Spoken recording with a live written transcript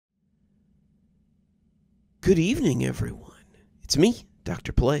Good evening, everyone. It's me,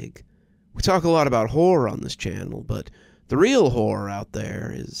 Dr. Plague. We talk a lot about horror on this channel, but the real horror out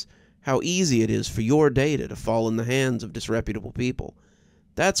there is how easy it is for your data to fall in the hands of disreputable people.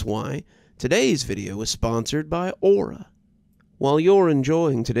 That's why today's video is sponsored by Aura. While you're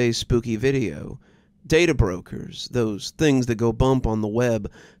enjoying today's spooky video, data brokers, those things that go bump on the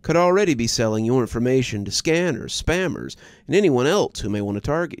web, could already be selling your information to scanners, spammers, and anyone else who may want to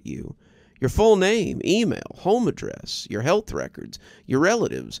target you. Your full name, email, home address, your health records, your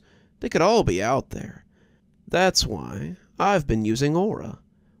relatives, they could all be out there. That's why I've been using Aura.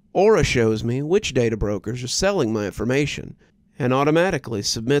 Aura shows me which data brokers are selling my information and automatically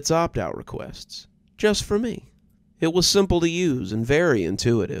submits opt-out requests, just for me. It was simple to use and very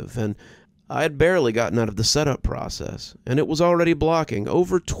intuitive, and I had barely gotten out of the setup process, and it was already blocking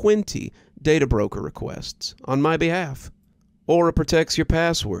over 20 data broker requests on my behalf. Aura protects your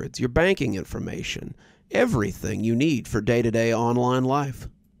passwords, your banking information, everything you need for day-to-day online life.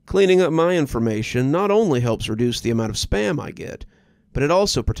 Cleaning up my information not only helps reduce the amount of spam I get, but it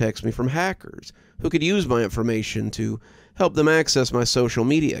also protects me from hackers who could use my information to help them access my social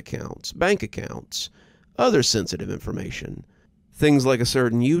media accounts, bank accounts, other sensitive information. Things like a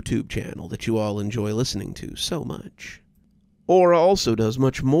certain YouTube channel that you all enjoy listening to so much. Aura also does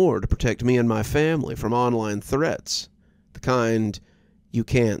much more to protect me and my family from online threats, the kind you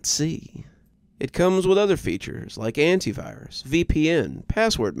can't see. It comes with other features like antivirus, VPN,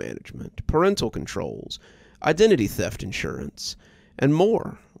 password management, parental controls, identity theft insurance, and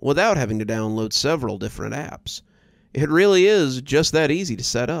more, without having to download several different apps. It really is just that easy to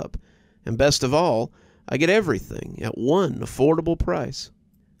set up, and best of all, I get everything at one affordable price.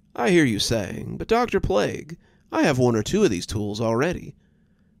 I hear you saying, but Dr. Plague, I have one or two of these tools already.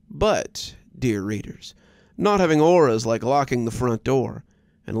 But, dear readers, not having Aura is like locking the front door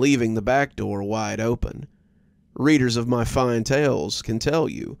and leaving the back door wide open. Readers of my fine tales can tell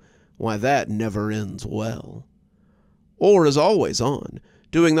you why that never ends well. Aura is always on,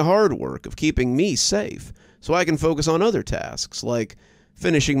 doing the hard work of keeping me safe so I can focus on other tasks like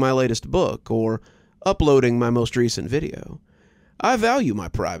finishing my latest book or uploading my most recent video. I value my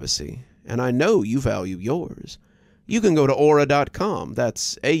privacy, and I know you value yours. You can go to Aura.com,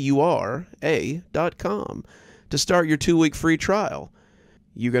 that's AURA.com, to start your 2-week free trial.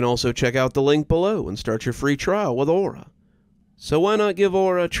 You can also check out the link below and start your free trial with Aura. So why not give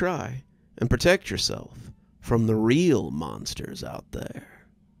Aura a try and protect yourself from the real monsters out there?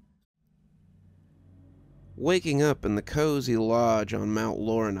 Waking up in the cozy lodge on Mount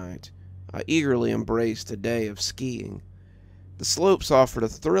Laurenite, I eagerly embraced a day of skiing. The slopes offered a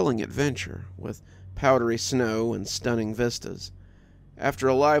thrilling adventure, with powdery snow and stunning vistas. After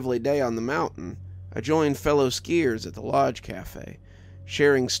a lively day on the mountain, I joined fellow skiers at the lodge cafe,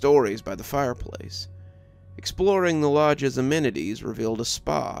 sharing stories by the fireplace. Exploring the lodge's amenities revealed a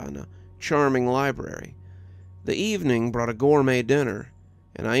spa and a charming library. The evening brought a gourmet dinner,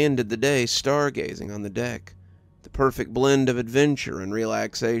 and I ended the day stargazing on the deck. The perfect blend of adventure and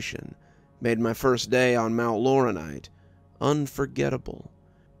relaxation made my first day on Mount Laurenite unforgettable.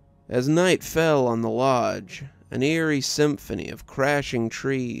 As night fell on the lodge, an eerie symphony of crashing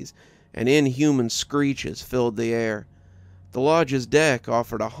trees and inhuman screeches filled the air. The lodge's deck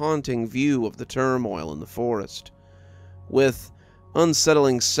offered a haunting view of the turmoil in the forest, with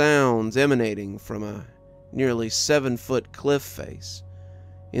unsettling sounds emanating from a nearly 7-foot cliff face.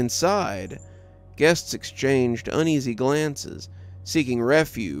 Inside, guests exchanged uneasy glances, seeking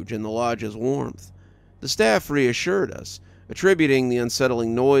refuge in the lodge's warmth. The staff reassured us, attributing the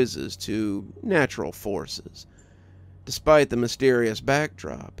unsettling noises to natural forces. Despite the mysterious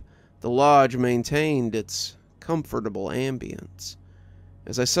backdrop, the lodge maintained its comfortable ambience.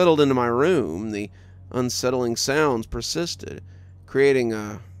 As I settled into my room, the unsettling sounds persisted, creating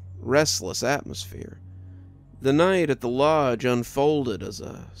a restless atmosphere. The night at the lodge unfolded as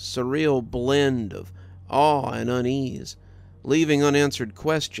a surreal blend of awe and unease, leaving unanswered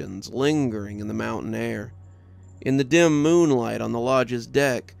questions lingering in the mountain air. In the dim moonlight on the lodge's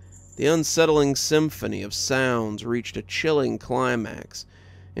deck, the unsettling symphony of sounds reached a chilling climax.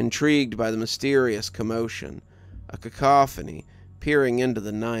 Intrigued by the mysterious commotion, a cacophony peering into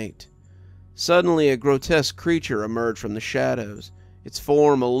the night. Suddenly a grotesque creature emerged from the shadows, its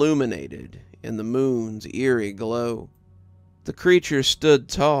form illuminated in the moon's eerie glow. The creature stood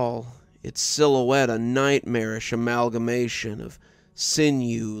tall, its silhouette a nightmarish amalgamation of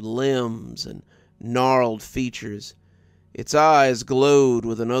sinew, limbs, and gnarled features. Its eyes glowed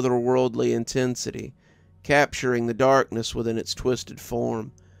with an otherworldly intensity, capturing the darkness within its twisted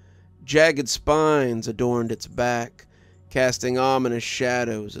form. Jagged spines adorned its back, casting ominous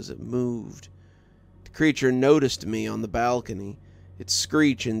shadows as it moved. The creature noticed me on the balcony, its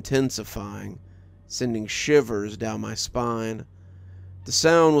screech intensifying, sending shivers down my spine. The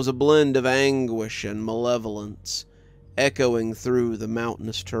sound was a blend of anguish and malevolence, echoing through the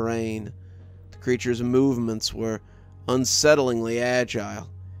mountainous terrain. The creature's movements were unsettlingly agile,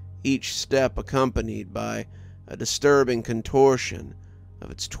 each step accompanied by a disturbing contortion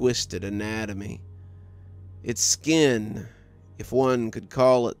of its twisted anatomy. Its skin, if one could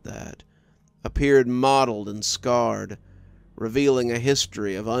call it that, appeared mottled and scarred, revealing a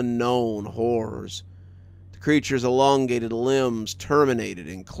history of unknown horrors. The creature's elongated limbs terminated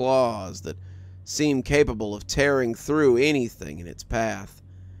in claws that seemed capable of tearing through anything in its path.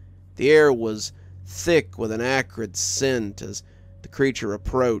 The air was thick with an acrid scent as the creature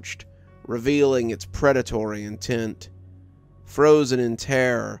approached, revealing its predatory intent. Frozen in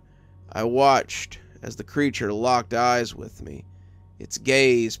terror, I watched as the creature locked eyes with me, its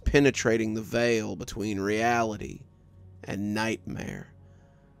gaze penetrating the veil between reality and nightmare.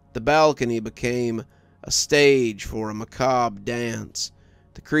 The balcony became a stage for a macabre dance,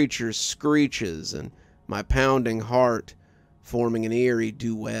 the creature's screeches and my pounding heart forming an eerie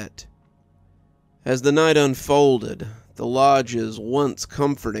duet. As the night unfolded, the lodge's once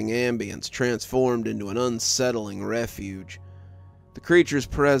comforting ambience transformed into an unsettling refuge. The creature's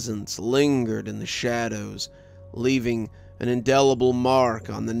presence lingered in the shadows, leaving an indelible mark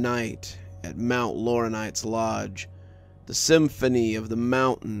on the night at Mount Lorenite's lodge. The symphony of the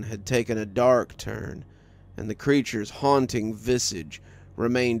mountain had taken a dark turn, and the creature's haunting visage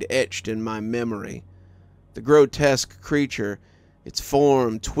remained etched in my memory. The grotesque creature, its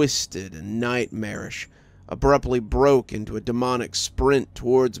form twisted and nightmarish, abruptly broke into a demonic sprint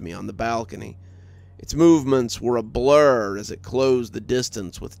towards me on the balcony. Its movements were a blur as it closed the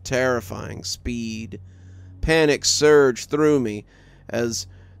distance with terrifying speed. Panic surged through me as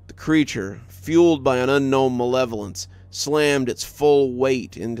the creature, fueled by an unknown malevolence, slammed its full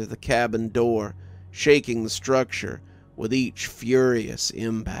weight into the cabin door, shaking the structure with each furious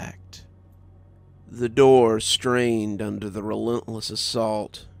impact. The door strained under the relentless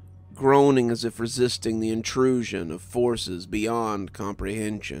assault, groaning as if resisting the intrusion of forces beyond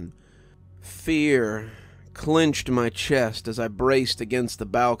comprehension. Fear clenched my chest as I braced against the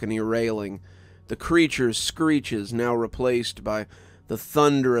balcony railing, the creature's screeches now replaced by the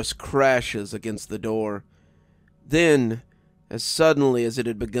thunderous crashes against the door. Then, as suddenly as it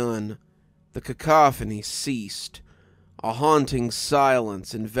had begun, the cacophony ceased, a haunting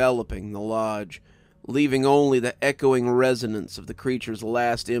silence enveloping the lodge, leaving only the echoing resonance of the creature's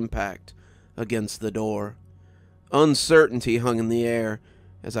last impact against the door. Uncertainty hung in the air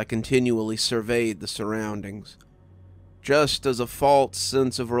as I continually surveyed the surroundings. Just as a false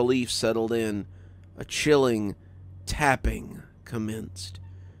sense of relief settled in, a chilling tapping commenced.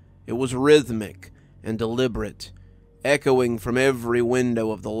 It was rhythmic and deliberate, echoing from every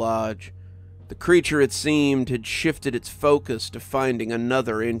window of the lodge. The creature, it seemed, had shifted its focus to finding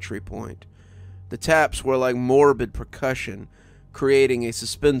another entry point. The taps were like morbid percussion, creating a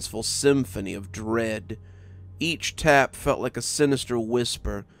suspenseful symphony of dread. Each tap felt like a sinister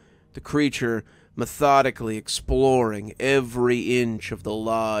whisper, the creature methodically exploring every inch of the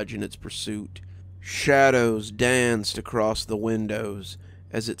lodge in its pursuit. Shadows danced across the windows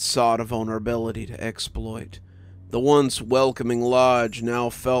as it sought a vulnerability to exploit. The once welcoming lodge now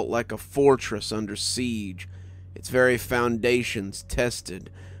felt like a fortress under siege, its very foundations tested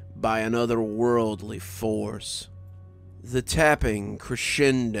by an otherworldly force. The tapping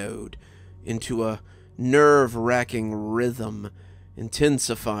crescendoed into a nerve-wracking rhythm,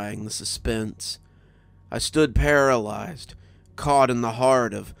 intensifying the suspense. I stood paralyzed, caught in the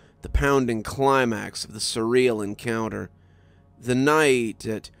heart of the pounding climax of the surreal encounter. The night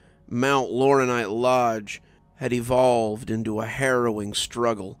at Mount Lorenite Lodge had evolved into a harrowing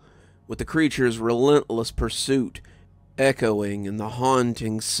struggle, with the creature's relentless pursuit echoing in the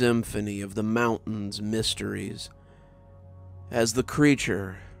haunting symphony of the mountain's mysteries. As the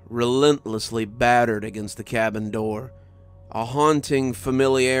creature relentlessly battered against the cabin door, a haunting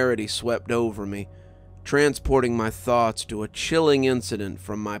familiarity swept over me, transporting my thoughts to a chilling incident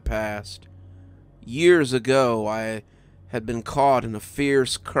from my past. Years ago, I had been caught in a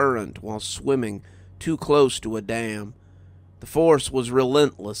fierce current while swimming too close to a dam. The force was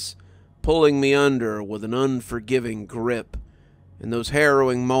relentless, pulling me under with an unforgiving grip. In those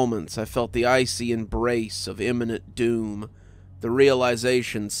harrowing moments, I felt the icy embrace of imminent doom, the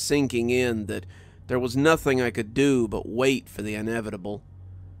realization sinking in that there was nothing I could do but wait for the inevitable.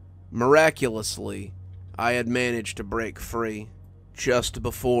 Miraculously, I had managed to break free, just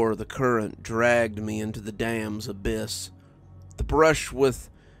before the current dragged me into the dam's abyss. The brush with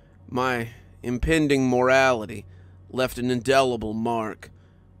my impending morality left an indelible mark,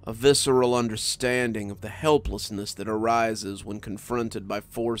 a visceral understanding of the helplessness that arises when confronted by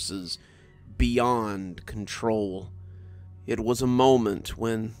forces beyond control. It was a moment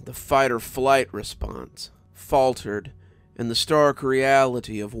when the fight-or-flight response faltered, and the stark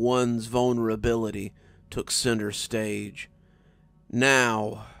reality of one's vulnerability took center stage.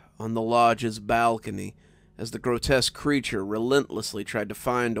 Now, on the lodge's balcony, as the grotesque creature relentlessly tried to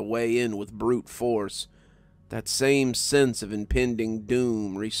find a way in with brute force, that same sense of impending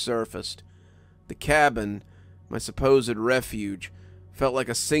doom resurfaced. The cabin, my supposed refuge, felt like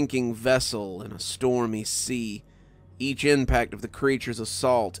a sinking vessel in a stormy sea, each impact of the creature's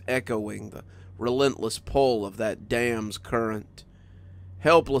assault echoing the relentless pull of that dam's current.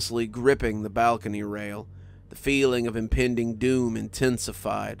 Helplessly gripping the balcony rail, the feeling of impending doom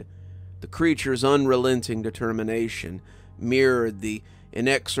intensified. The creature's unrelenting determination mirrored the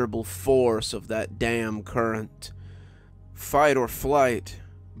inexorable force of that damn current. Fight or flight,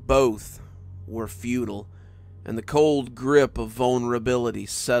 both were futile, and the cold grip of vulnerability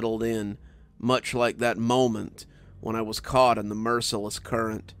settled in, much like that moment when I was caught in the merciless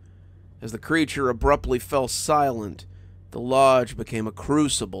current. As the creature abruptly fell silent, the lodge became a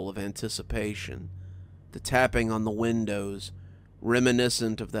crucible of anticipation. The tapping on the windows,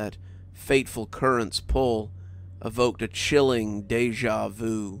 reminiscent of that fateful current's pull, evoked a chilling déjà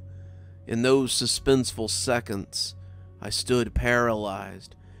vu. In those suspenseful seconds, I stood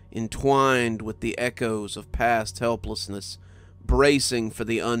paralyzed, entwined with the echoes of past helplessness, bracing for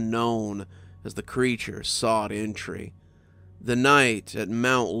the unknown as the creature sought entry. The night at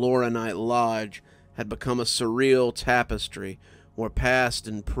Mount Laurenite Lodge had become a surreal tapestry where past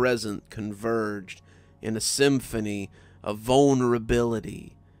and present converged in a symphony of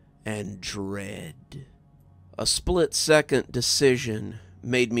vulnerability and dread. A split-second decision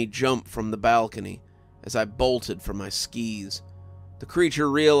made me jump from the balcony as I bolted for my skis. The creature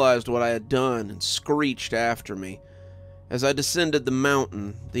realized what I had done and screeched after me. As I descended the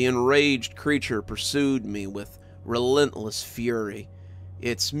mountain, the enraged creature pursued me with relentless fury.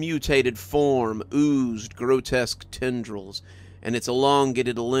 Its mutated form oozed grotesque tendrils, and its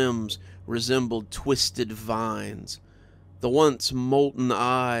elongated limbs resembled twisted vines. The once molten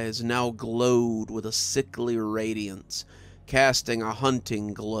eyes now glowed with a sickly radiance, casting a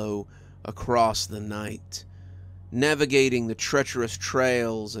hunting glow across the night. Navigating the treacherous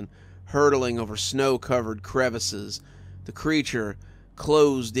trails and hurtling over snow-covered crevices, the creature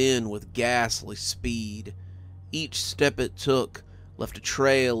closed in with ghastly speed. Each step it took left a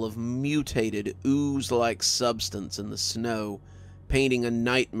trail of mutated, ooze-like substance in the snow, painting a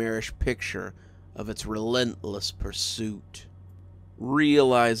nightmarish picture of its relentless pursuit.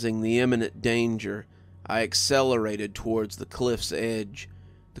 Realizing the imminent danger, I accelerated towards the cliff's edge.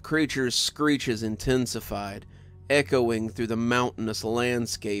 The creature's screeches intensified, echoing through the mountainous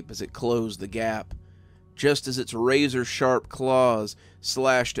landscape as it closed the gap. Just as its razor-sharp claws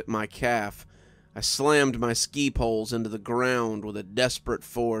slashed at my calf, I slammed my ski poles into the ground with a desperate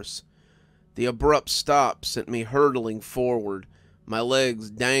force. The abrupt stop sent me hurtling forward, my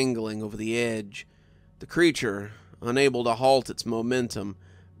legs dangling over the edge. The creature, unable to halt its momentum,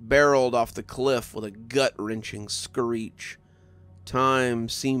 barreled off the cliff with a gut-wrenching screech. Time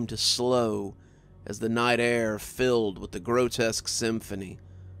seemed to slow as the night air filled with the grotesque symphony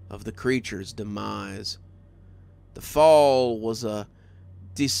of the creature's demise. The fall was a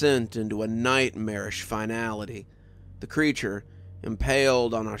descent into a nightmarish finality. The creature,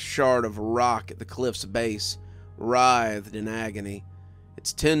 impaled on a shard of rock at the cliff's base, writhed in agony.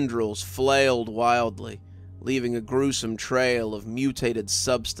 Its tendrils flailed wildly, leaving a gruesome trail of mutated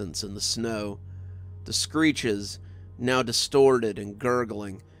substance in the snow. The screeches, now distorted and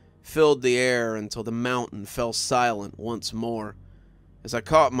gurgling, filled the air until the mountain fell silent once more. As I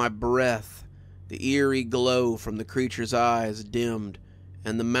caught my breath, the eerie glow from the creature's eyes dimmed,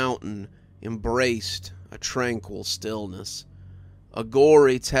 and the mountain embraced a tranquil stillness. A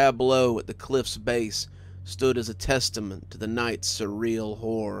gory tableau at the cliff's base stood as a testament to the night's surreal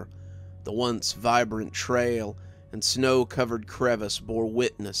horror. The once vibrant trail and snow-covered crevice bore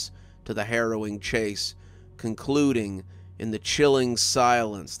witness to the harrowing chase, concluding in the chilling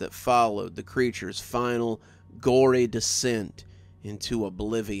silence that followed the creature's final, gory descent into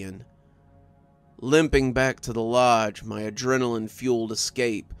oblivion. Limping back to the lodge, my adrenaline-fueled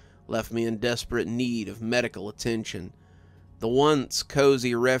escape left me in desperate need of medical attention. The once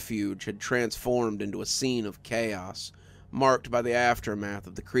cozy refuge had transformed into a scene of chaos, marked by the aftermath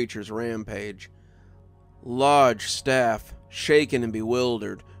of the creature's rampage. Lodge staff, shaken and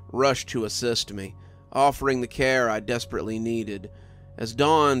bewildered, rushed to assist me, offering the care I desperately needed. As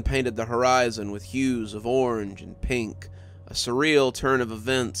dawn painted the horizon with hues of orange and pink, a surreal turn of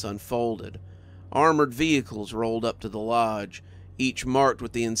events unfolded. Armored vehicles rolled up to the lodge, each marked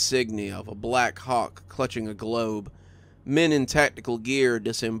with the insignia of a black hawk clutching a globe. Men in tactical gear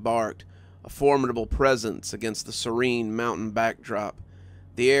disembarked, a formidable presence against the serene mountain backdrop.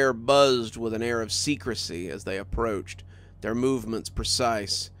 The air buzzed with an air of secrecy as they approached, their movements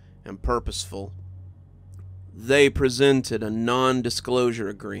precise and purposeful. They presented a non-disclosure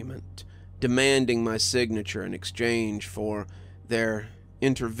agreement, demanding my signature in exchange for their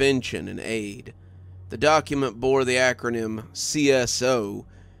intervention and aid. The document bore the acronym CSO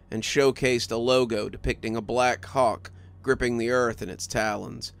and showcased a logo depicting a black hawk gripping the earth in its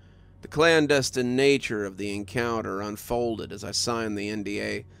talons. The clandestine nature of the encounter unfolded as I signed the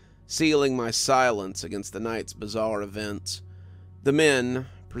NDA, sealing my silence against the night's bizarre events. The men,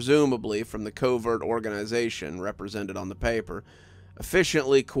 presumably from the covert organization represented on the paper,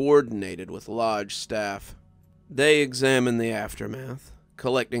 efficiently coordinated with lodge staff. They examined the aftermath,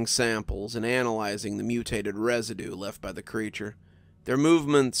 collecting samples and analyzing the mutated residue left by the creature. Their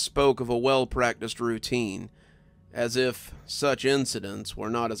movements spoke of a well-practiced routine, as if such incidents were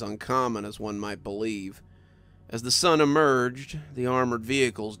not as uncommon as one might believe. As the sun emerged, the armored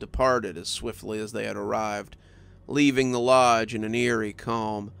vehicles departed as swiftly as they had arrived, leaving the lodge in an eerie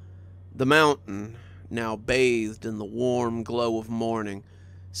calm. The mountain, now bathed in the warm glow of morning,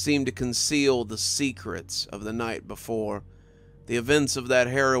 seemed to conceal the secrets of the night before. The events of that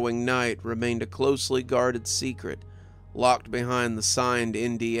harrowing night remained a closely guarded secret, locked behind the signed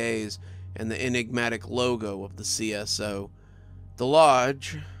NDAs and the enigmatic logo of the CSO. The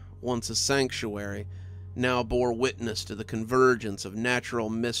lodge, once a sanctuary, now bore witness to the convergence of natural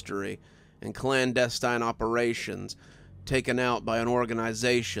mystery and clandestine operations taken out by an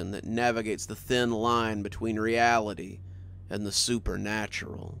organization that navigates the thin line between reality and the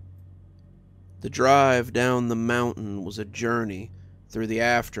supernatural. The drive down the mountain was a journey through the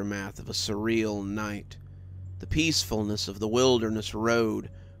aftermath of a surreal night. The peacefulness of the wilderness road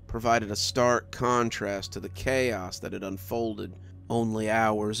provided a stark contrast to the chaos that had unfolded only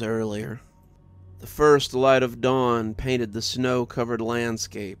hours earlier. The first light of dawn painted the snow-covered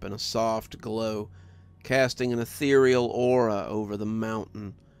landscape in a soft glow, casting an ethereal aura over the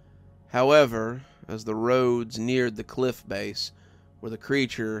mountain. However, as the roads neared the cliff base, where the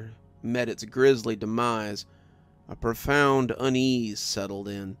creature met its grisly demise, a profound unease settled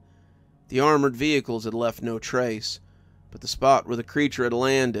in. The armored vehicles had left no trace, but the spot where the creature had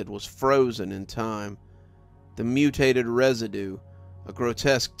landed was frozen in time. The mutated residue, a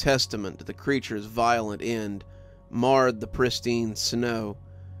grotesque testament to the creature's violent end, marred the pristine snow.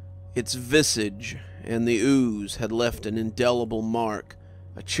 Its visage and the ooze had left an indelible mark,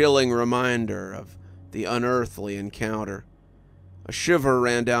 a chilling reminder of the unearthly encounter. A shiver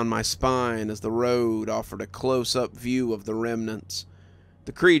ran down my spine as the road offered a close-up view of the remnants.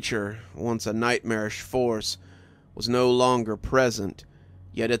 The creature, once a nightmarish force, was no longer present,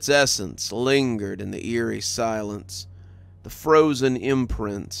 yet its essence lingered in the eerie silence. The frozen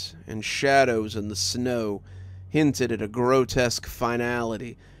imprints and shadows in the snow hinted at a grotesque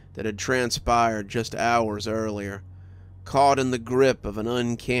finality that had transpired just hours earlier. Caught in the grip of an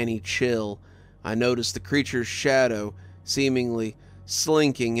uncanny chill, I noticed the creature's shadow seemingly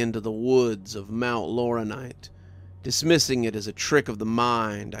slinking into the woods of Mount Lauronite. Dismissing it as a trick of the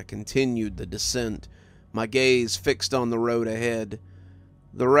mind, I continued the descent, my gaze fixed on the road ahead.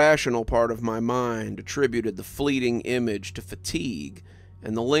 The rational part of my mind attributed the fleeting image to fatigue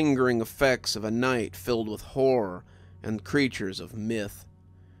and the lingering effects of a night filled with horror and creatures of myth.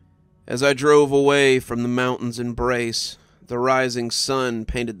 As I drove away from the mountain's embrace, the rising sun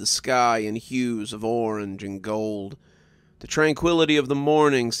painted the sky in hues of orange and gold. The tranquility of the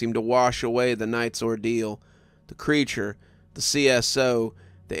morning seemed to wash away the night's ordeal. The creature, the CSO,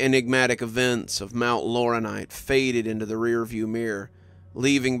 the enigmatic events of Mount Lauronite faded into the rearview mirror,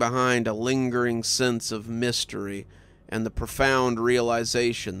 leaving behind a lingering sense of mystery and the profound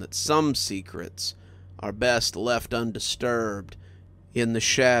realization that some secrets are best left undisturbed in the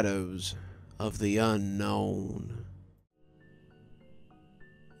shadows of the unknown.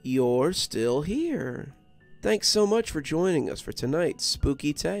 You're still here. Thanks so much for joining us for tonight's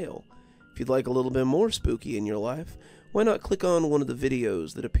spooky tale. If you'd like a little bit more spooky in your life, why not click on one of the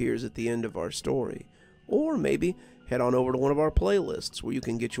videos that appears at the end of our story, or maybe head on over to one of our playlists where you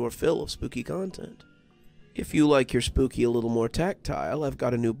can get your fill of spooky content. If you like your spooky a little more tactile, I've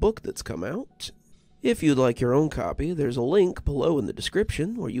got a new book that's come out. If you'd like your own copy, there's a link below in the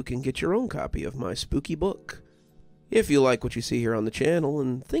description where you can get your own copy of my spooky book. If you like what you see here on the channel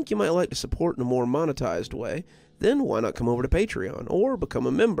and think you might like to support in a more monetized way, then why not come over to Patreon or become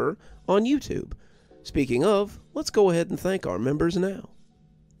a member on YouTube? Speaking of, let's go ahead and thank our members now.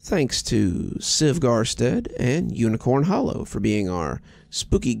 Thanks to Civ Garstad and Unicorn Hollow for being our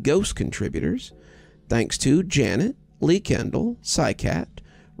spooky ghost contributors. Thanks to Janet, Lee Kendall, Saikat,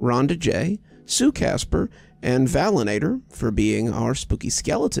 Ronda J, Sue Casper, and Valinator for being our spooky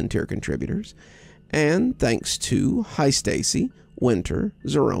skeleton tier contributors. And thanks to Hi Stacy, Winter,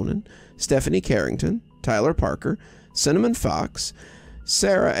 Xaronan, Stephanie Carrington, Tyler Parker, Cinnamon Fox,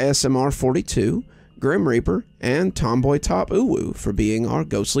 Sarah ASMR42, Grim Reaper, and TomBoiTopUwU for being our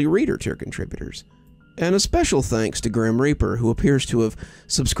Ghostly Reader tier contributors. And a special thanks to Grim Reaper, who appears to have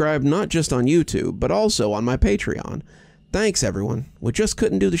subscribed not just on YouTube, but also on my Patreon. Thanks, everyone. We just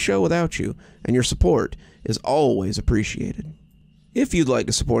couldn't do the show without you, and your support is always appreciated. If you'd like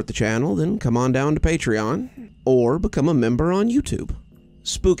to support the channel, then come on down to Patreon, or become a member on YouTube.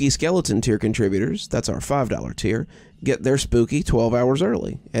 Spooky Skeleton tier contributors, that's our $5 tier, get their spooky 12 hours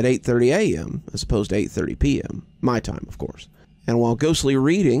early, at 8:30 a.m. as opposed to 8:30 p.m. My time, of course. And while Ghostly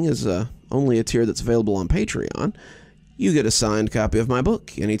Reading is only a tier that's available on Patreon, you get a signed copy of my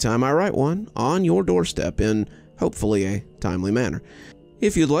book anytime I write one on your doorstep in, hopefully, a timely manner.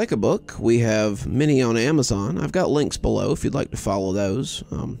 If you'd like a book, we have many on Amazon. I've got links below if you'd like to follow those.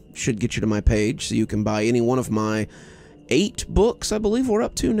 Should get you to my page so you can buy any one of my 8 books I believe we're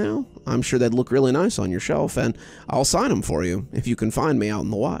up to now. I'm sure they'd look really nice on your shelf, and I'll sign them for you if you can find me out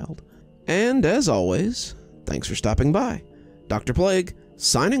in the wild. And as always, thanks for stopping by. Dr. Plague,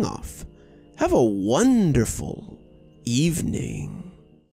 signing off. Have a wonderful evening.